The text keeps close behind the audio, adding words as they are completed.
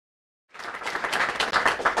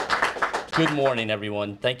Good morning,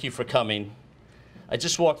 everyone. Thank you for coming. I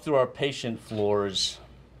just walked through our patient floors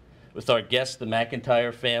with our guests, the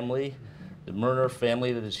McIntyre family, the Murner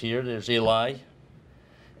family that is here. There's Eli,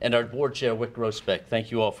 and our board chair, Wyc Grousbeck. Thank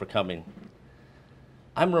you all for coming.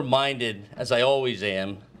 I'm reminded, as I always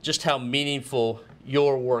am, just how meaningful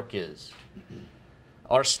your work is.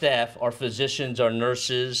 Our staff, our physicians, our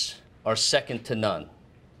nurses are second to none.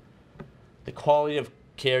 The quality of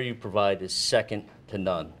care you provide is second to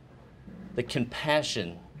none. The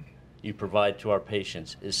compassion you provide to our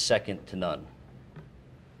patients is second to none.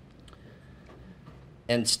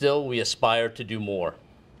 And still, we aspire to do more.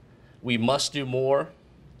 We must do more.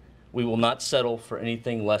 We will not settle for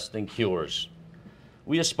anything less than cures.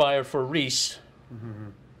 We aspire for Reese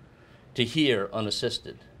to hear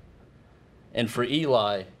unassisted, and for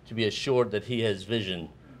Eli to be assured that he has vision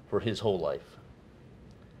for his whole life.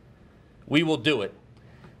 We will do it.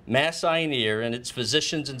 Mass Eye and Ear and its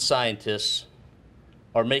physicians and scientists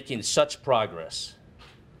are making such progress,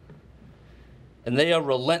 and they are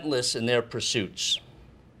relentless in their pursuits,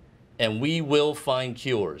 and we will find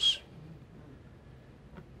cures.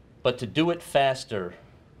 But to do it faster,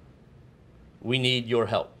 we need your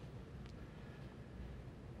help.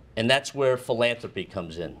 And that's where philanthropy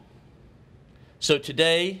comes in. So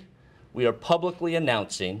today, we are publicly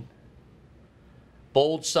announcing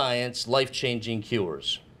Bold Science, Life-Changing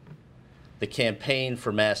Cures, the campaign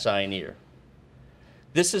for Mass Eye and Ear.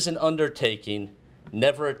 This is an undertaking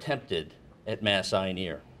never attempted at Mass Eye and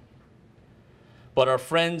Ear. But our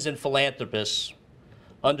friends and philanthropists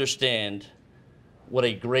understand what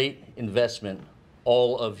a great investment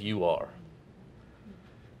all of you are.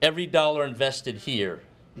 Every dollar invested here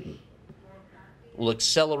will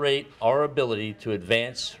accelerate our ability to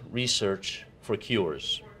advance research for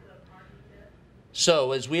cures.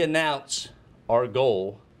 So as we announce our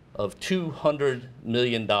goal of $200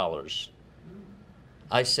 million,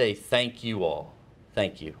 I say thank you all.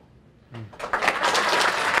 Thank you.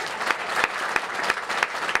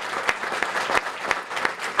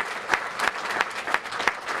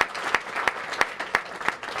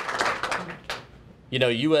 You know,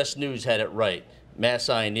 U.S. News had it right. Mass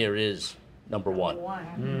Eye and Ear is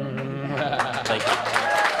 #1. Thank you.